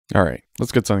Alright,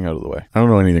 let's get something out of the way. I don't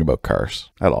know anything about cars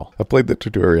at all. I played the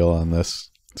tutorial on this,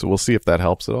 so we'll see if that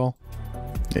helps at all.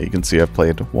 Yeah, you can see I've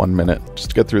played 1 minute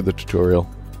just to get through the tutorial.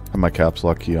 Have my caps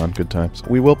lock key on, good times.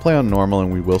 We will play on normal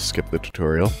and we will skip the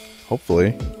tutorial.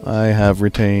 Hopefully, I have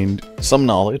retained some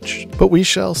knowledge, but we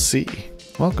shall see.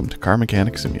 Welcome to Car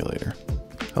Mechanic Simulator.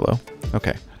 Hello.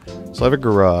 Okay. So I have a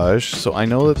garage, so I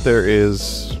know that there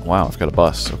is... Wow, I've got a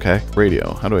bus, okay.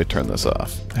 Radio, how do I turn this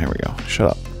off? There we go,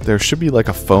 shut up. There should be like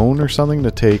a phone or something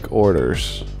to take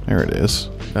orders. There it is.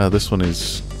 This one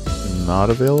is not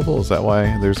available? Is that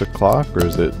why there's a clock, or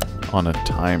is it on a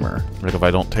timer? Like if I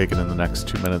don't take it in the next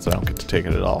 2 minutes, I don't get to take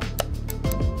it at all.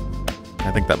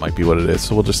 I think that might be what it is,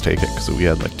 so we'll just take it because we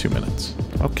had like 2 minutes.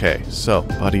 Okay, so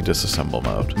body disassemble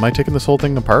mode. Am I taking this whole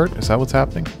thing apart? Is that what's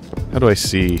happening? How do I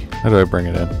see? How do I bring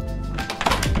it in?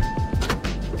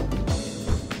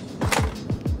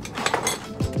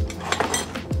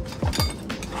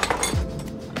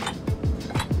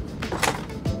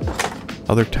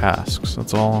 Other tasks,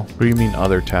 that's all. What do you mean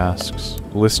other tasks?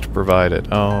 List provided.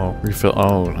 Oh, refill.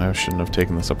 Oh, I shouldn't have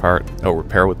taken this apart. Oh,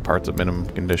 repair with parts at minimum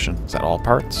condition. Is that all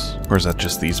parts? Or is that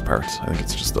just these parts? I think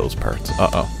it's just those parts.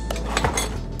 Uh-oh.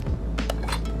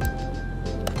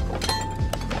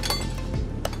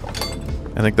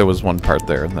 I think there was one part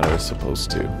there that I was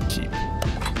supposed to keep.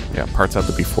 Yeah, parts have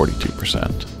to be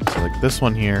 42%. So like this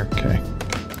one here, okay.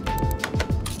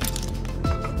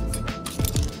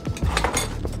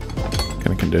 What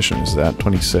kind of condition is that?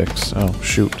 26. Oh,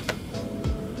 shoot.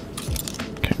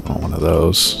 Okay, well, one of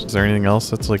those. Is there anything else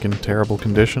that's like in terrible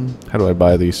condition? How do I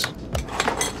buy these?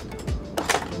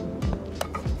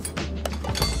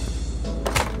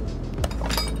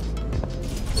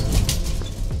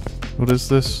 What is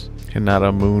this?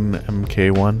 Hinata Moon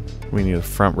MK1. We need a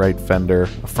front right fender,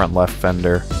 a front left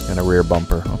fender, and a rear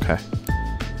bumper. Okay.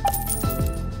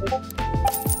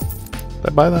 Did I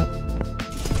buy that?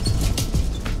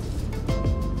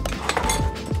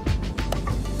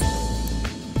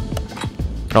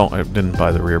 Oh, I didn't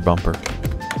buy the rear bumper.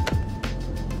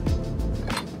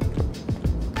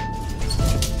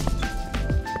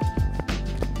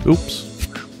 Oops.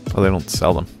 Oh, they don't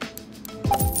sell them.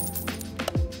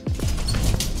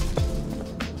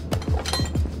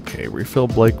 Okay, refill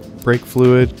brake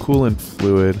fluid, coolant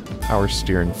fluid, power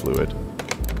steering fluid.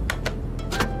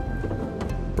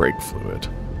 Brake fluid.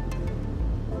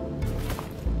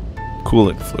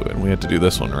 Coolant fluid. We have to do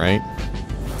this one, right?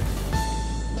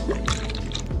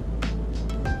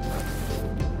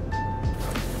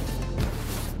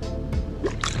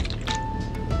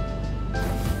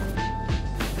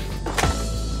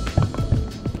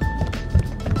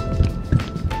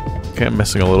 Okay, I'm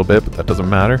missing a little bit, but that doesn't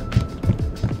matter.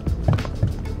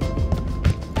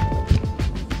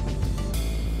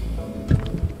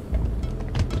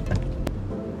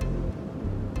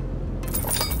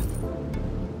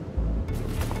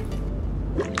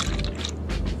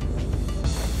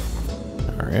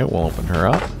 Alright, we'll open her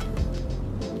up.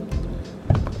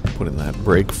 Put in that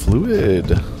brake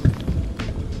fluid.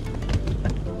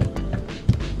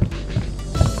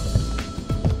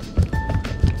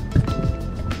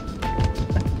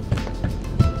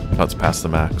 Oh, it's past the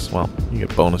max. Well, you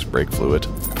get bonus brake fluid.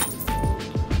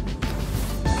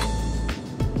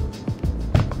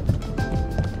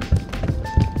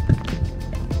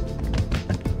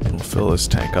 We'll fill this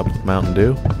tank up with Mountain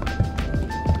Dew.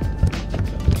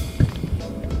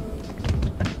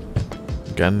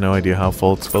 Again, no idea how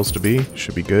full it's supposed to be.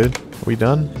 Should be good. Are we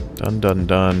done? Done, done,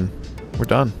 done. We're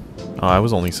done. Oh, I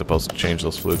was only supposed to change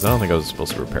those fluids. I don't think I was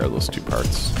supposed to repair those 2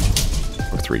 parts.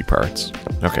 Or 3 parts.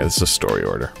 Okay, this is a story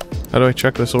order. How do I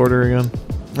check this order again?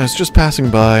 I was just passing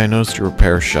by. I noticed your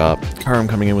repair shop. The car I'm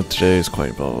coming in with today is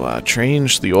quite blah, blah, blah.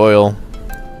 Change the oil.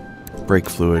 Brake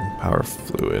fluid. Power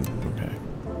fluid. Okay.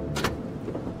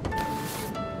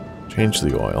 Change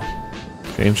the oil.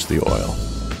 Change the oil.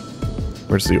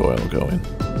 Where's the oil going?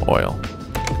 Oil.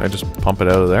 Can I just pump it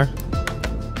out of there?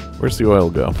 Where's the oil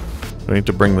go? Do I need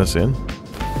to bring this in?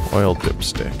 Oil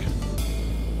dipstick.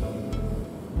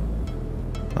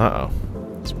 Uh-oh.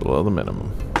 It's below the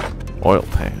minimum. Oil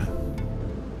pan.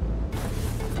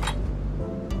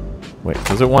 Wait,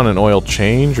 does it want an oil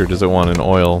change or does it want an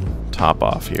oil top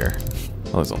off here?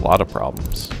 Oh, there's a lot of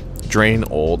problems. Drain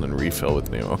old and refill with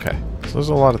new. Okay. So there's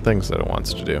a lot of things that it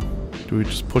wants to do. Do we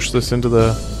just push this into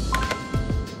the...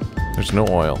 There's no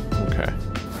oil. Okay.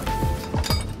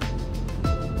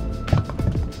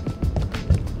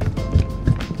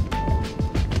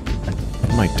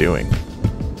 What am I doing?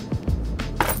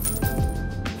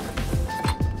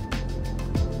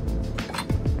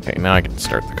 Okay, now I can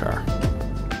start the car.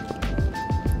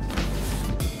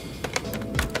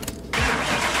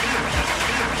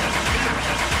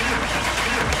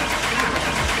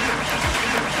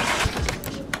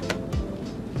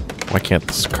 Why can't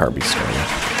this car be started?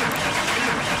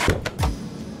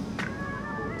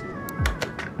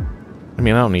 I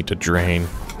mean, I don't need to drain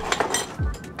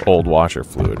old washer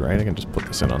fluid, right? I can just put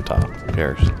this in on top. Who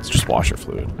cares? It's just washer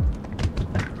fluid.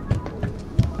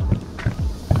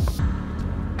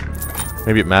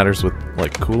 Maybe it matters with,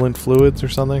 like, coolant fluids or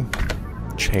something?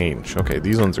 Change. Okay,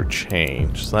 these ones are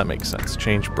change, so that makes sense.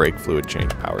 Change brake fluid,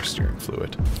 change power steering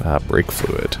fluid. Brake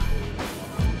fluid.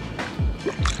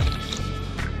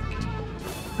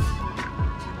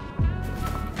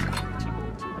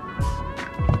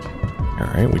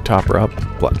 Alright, we top her up,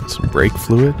 button some brake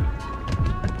fluid.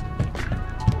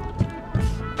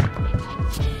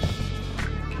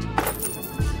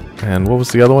 And what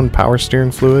was the other one? Power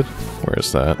steering fluid? Where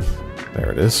is that?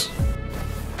 There it is.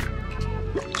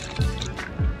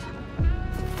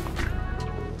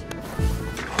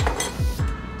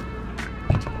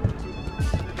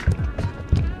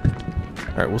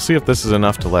 Alright, we'll see if this is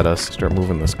enough to let us start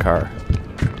moving this car.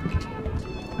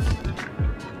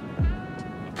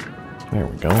 There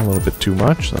we go, a little bit too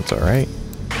much, that's alright.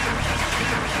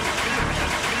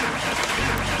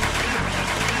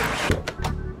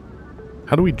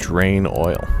 How do we drain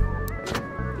oil?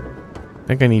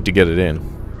 I think I need to get it in.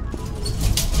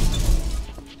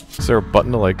 Is there a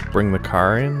button to, like, bring the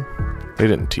car in? They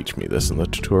didn't teach me this in the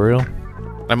tutorial.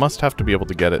 I must have to be able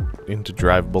to get it into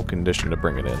drivable condition to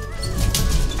bring it in.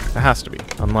 It has to be,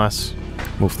 unless...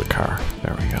 Move the car.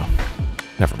 There we go.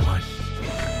 Never mind.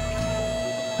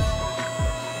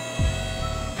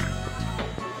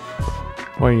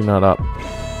 Why are you not up?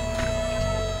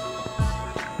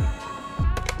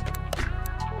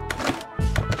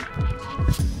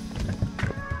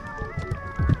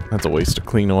 That's a waste of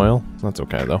clean oil. That's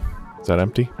okay, though. Is that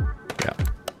empty? Yeah.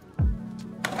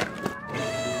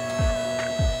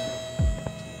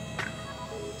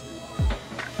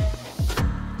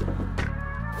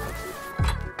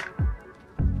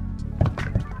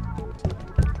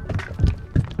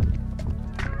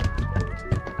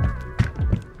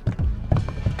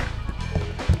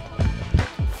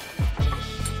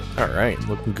 Alright,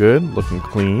 looking good, looking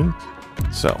clean.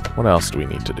 So, what else do we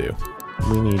need to do?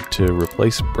 We need to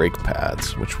replace brake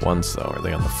pads. Which ones, though? Are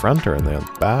they on the front or are they on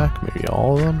the back? Maybe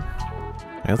all of them?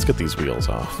 Okay, let's get these wheels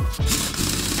off.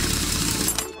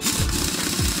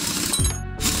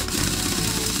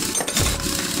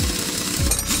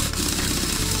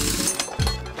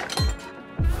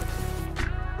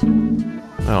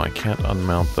 Oh, I can't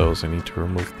unmount those. I need to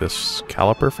remove this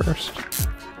caliper first.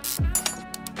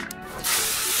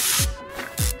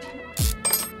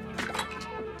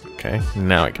 Okay,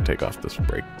 now I can take off this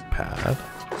brake pad.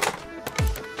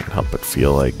 Can't help but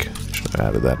feel like I should have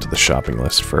added that to the shopping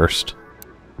list first.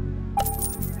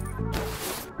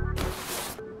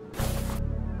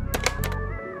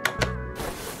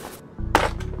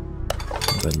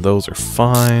 And then those are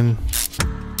fine.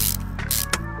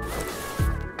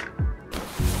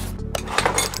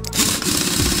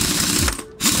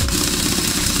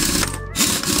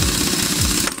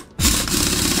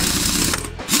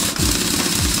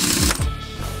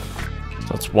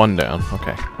 One down,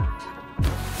 okay.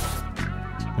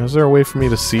 Is there a way for me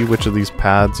to see which of these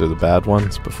pads are the bad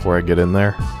ones before I get in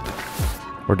there?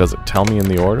 Or does it tell me in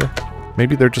the order?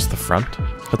 Maybe they're just the front?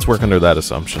 Let's work under that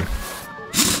assumption.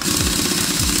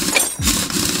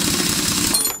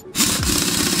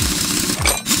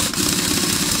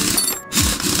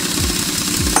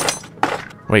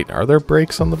 Wait, are there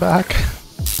brakes on the back?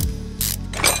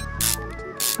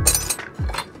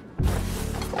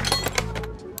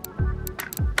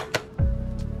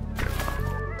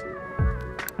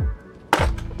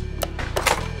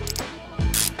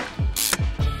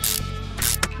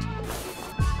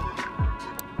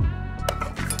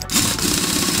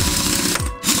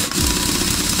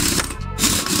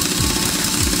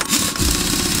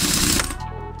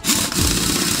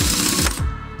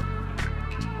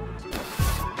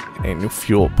 A new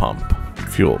fuel pump.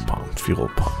 Fuel pump. Fuel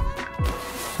pump.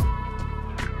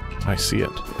 I see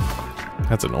it.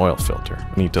 That's an oil filter.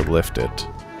 I need to lift it.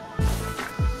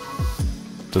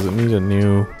 Does it need a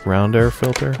new round air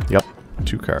filter? Yep.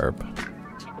 2 carb.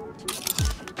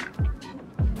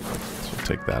 So we'll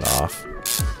take that off.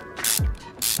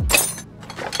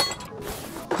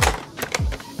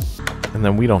 And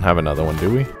then we don't have another one, do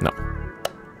we? No.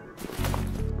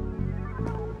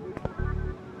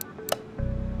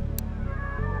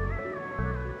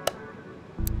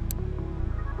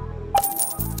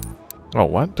 Oh,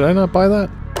 what? Did I not buy that?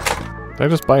 Did I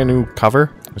just buy a new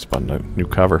cover? I just bought a new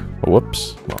cover. Oh,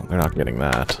 whoops. Well, they're not getting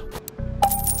that.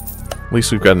 At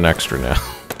least we've got an extra now.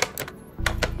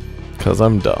 Because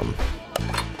I'm dumb.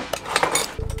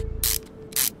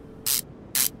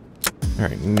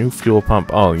 Alright, new fuel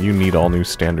pump. Oh, you need all new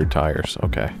standard tires.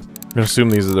 Okay. I'm gonna assume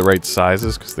these are the right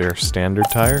sizes because they're standard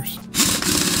tires.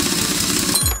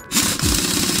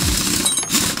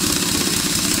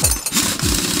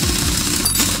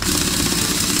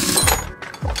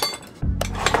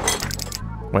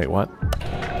 Wait, what?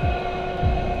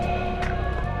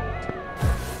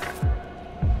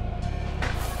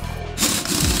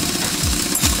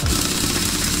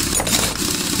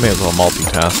 May as well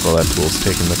multitask while that tool's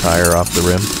taking the tire off the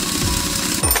rim.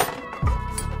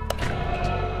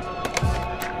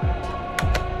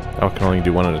 Oh, it can only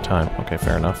do one at a time. Okay,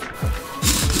 fair enough.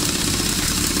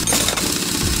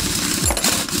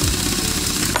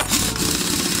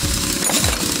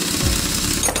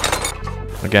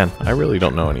 Again, I really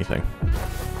don't know anything.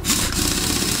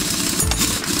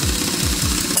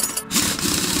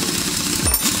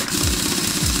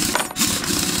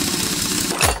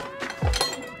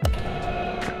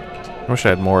 I wish I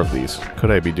had more of these.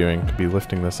 Could I be doing? Could be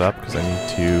lifting this up because I need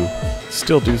to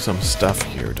still do some stuff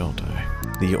here, don't I?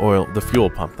 The fuel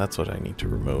pump, that's what I need to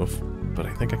remove. But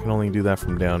I think I can only do that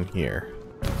from down here.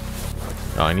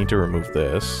 Oh, I need to remove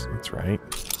this. That's right.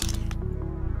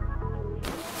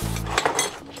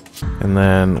 And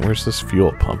then, where's this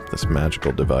fuel pump? This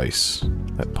magical device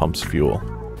that pumps fuel.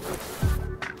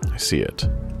 I see it.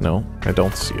 No, I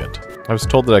don't see it. I was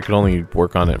told that I could only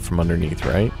work on it from underneath,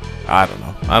 right? I don't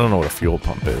know. I don't know what a fuel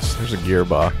pump is. There's a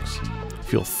gearbox.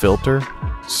 Fuel filter.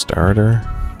 Starter.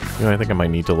 You know, I think I might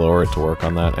need to lower it to work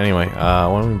on that. Anyway,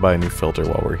 why don't we buy a new filter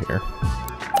while we're here?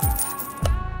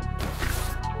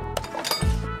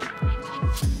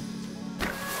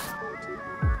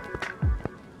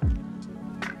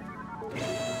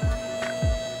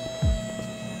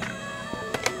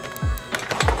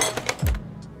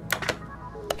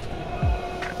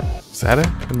 Is that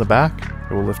it? In the back?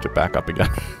 It will lift it back up again.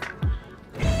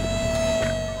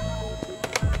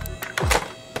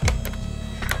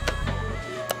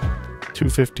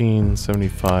 $215,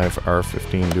 75,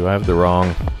 R15. Do I have the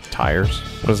wrong tires?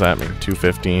 What does that mean?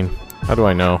 215? How do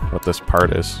I know what this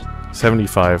part is?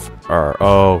 75R.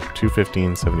 Oh,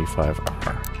 215,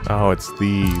 75R. Oh, it's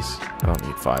these. I don't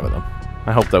need 5 of them.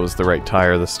 I hope that was the right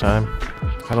tire this time.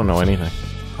 I don't know anything.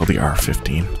 Oh, the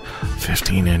R15.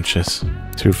 15 inches.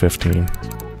 215,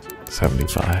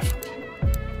 75,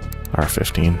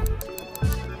 R15.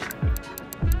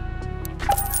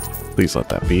 Please let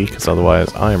that be, because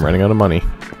otherwise I am running out of money.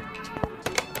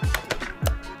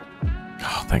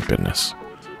 Oh, thank goodness.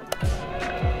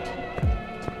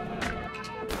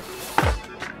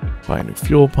 Buy a new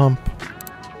fuel pump.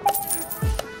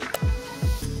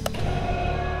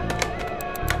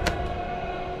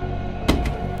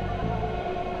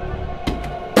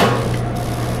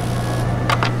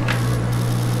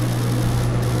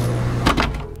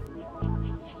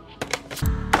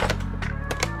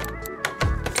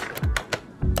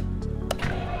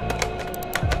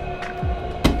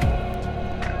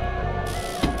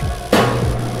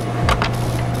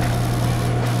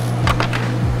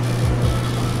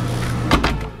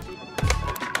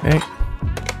 Hey.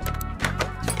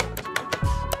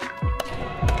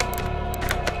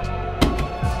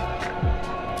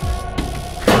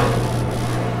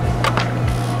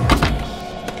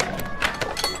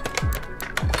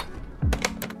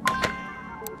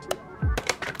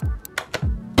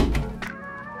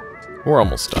 We're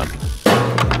almost done.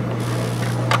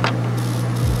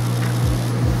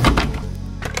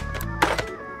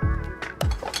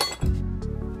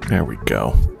 There we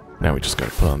go. Now we just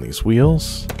gotta put on these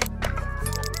wheels.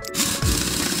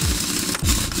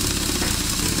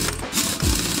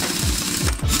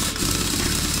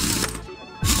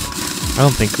 I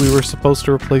don't think we were supposed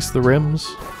to replace the rims.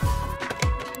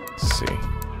 Let's see.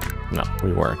 No,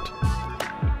 we weren't.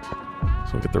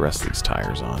 So we'll get the rest of these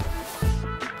tires on.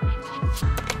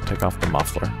 Take off the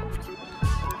muffler.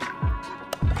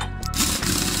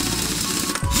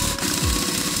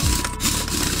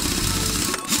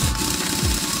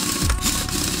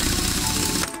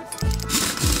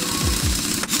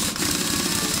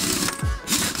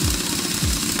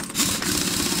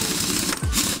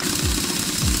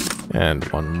 And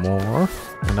one more.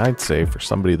 And I'd say for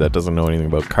somebody that doesn't know anything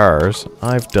about cars,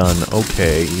 I've done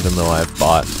okay, even though I've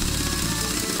bought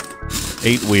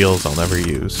 8 wheels I'll never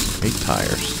use. 8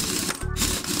 tires.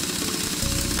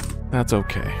 That's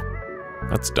okay.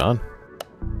 That's done.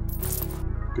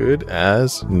 Good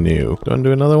as new. Do I want to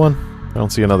do another one? I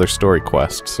don't see another story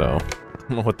quest, so I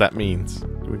don't know what that means.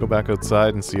 Do we go back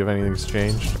outside and see if anything's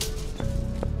changed?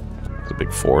 It's a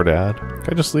big Ford ad. Can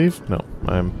I just leave? No,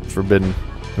 I'm forbidden.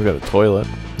 We've got a toilet.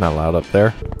 Not allowed up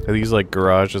there. Are these like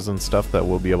garages and stuff that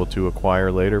we'll be able to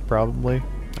acquire later, probably?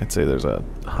 I'd say there's a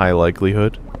high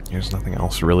likelihood. There's nothing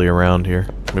else really around here.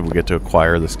 Maybe we get to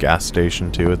acquire this gas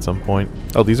station too at some point.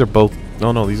 Oh, these are both...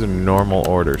 No, these are normal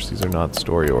orders. These are not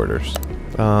story orders.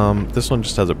 This one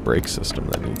just has a brake system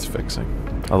that needs fixing.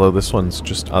 Although this one's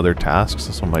just other tasks.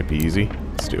 This one might be easy.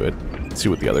 Let's do it. Let's see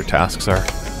what the other tasks are.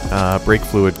 Brake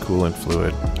fluid, coolant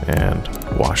fluid, and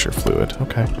washer fluid.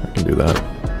 Okay, I can do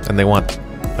that. And they want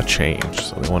a change,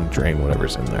 so they want to drain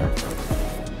whatever's in there.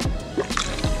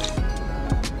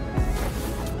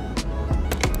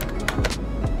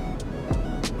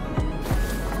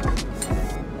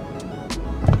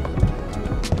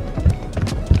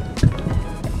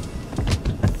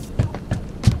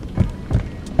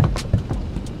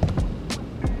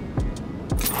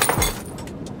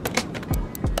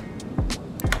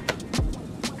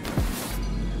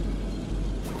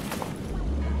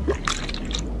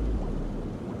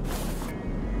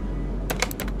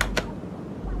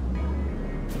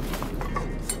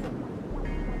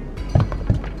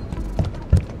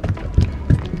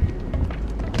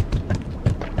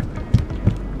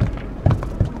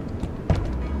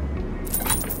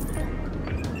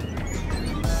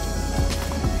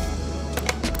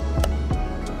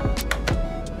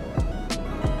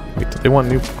 They want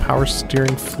new power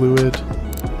steering fluid.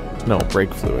 No,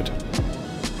 brake fluid.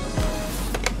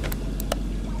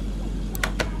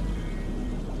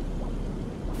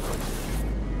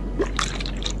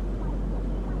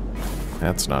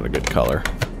 That's not a good color.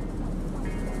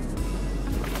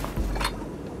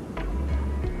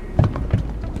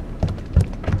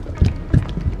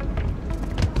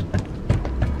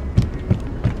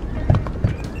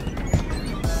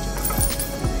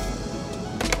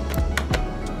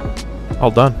 All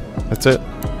done. That's it.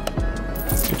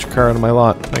 Get your car out of my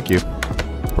lot. Thank you.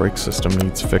 Brake system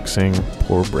needs fixing.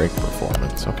 Poor brake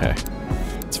performance. Okay.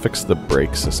 Let's fix the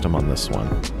brake system on this one.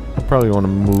 I'll probably want to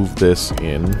move this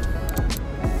in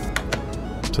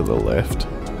to the left.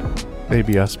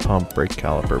 ABS pump, brake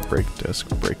caliper, brake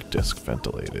disc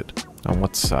ventilated. On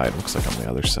what side? Looks like on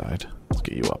the other side. Let's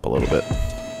get you up a little bit.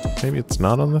 Maybe it's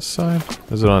not on this side?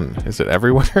 Is it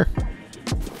everywhere?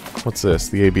 What's this?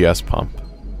 The ABS pump.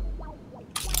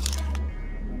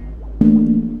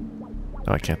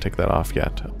 No, I can't take that off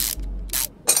yet.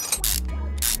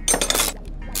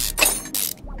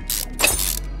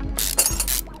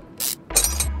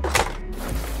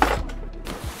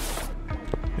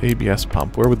 ABS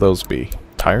pump. Where would those be?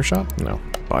 Tire shop? No.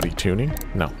 Body tuning?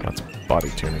 No, that's body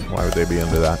tuning. Why would they be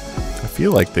under that? I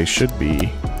feel like they should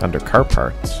be under car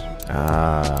parts.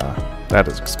 Ah, that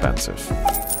is expensive.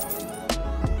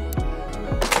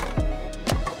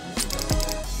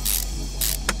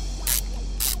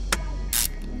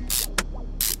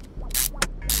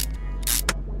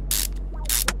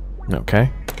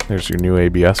 Okay, there's your new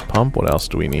ABS pump. What else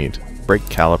do we need? Brake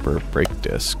caliper, brake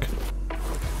disc.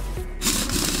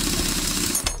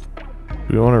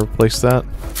 Do we want to replace that?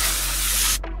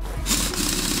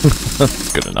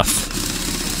 That's good enough.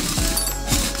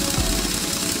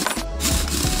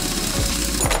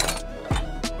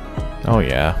 Oh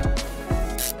yeah.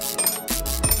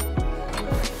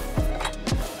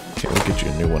 Okay, we'll get you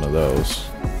a new one of those.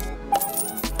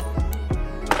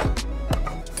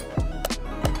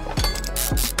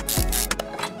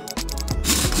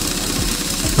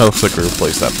 That looks like we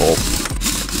replaced that bolt.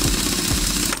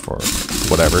 Or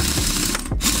whatever.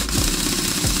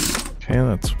 Okay,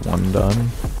 that's one done.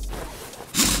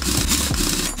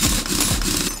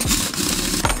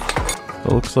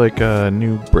 It looks like a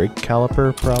new brake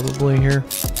caliper probably here.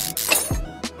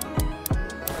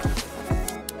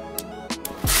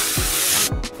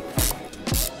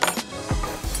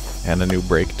 And a new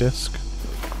brake disc.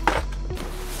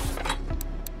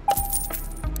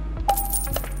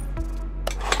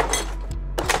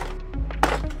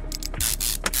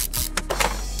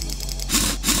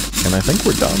 And I think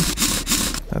we're done.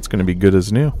 That's going to be good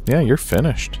as new. Yeah, you're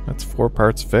finished. That's 4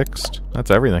 parts fixed. That's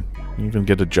everything. You even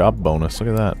get a job bonus. Look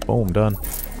at that. Boom, done.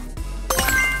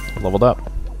 Leveled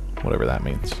up. Whatever that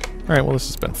means. Alright, well this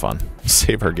has been fun.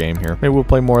 Save our game here. Maybe we'll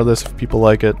play more of this if people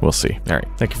like it. We'll see. Alright,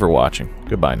 thank you for watching.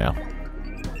 Goodbye now.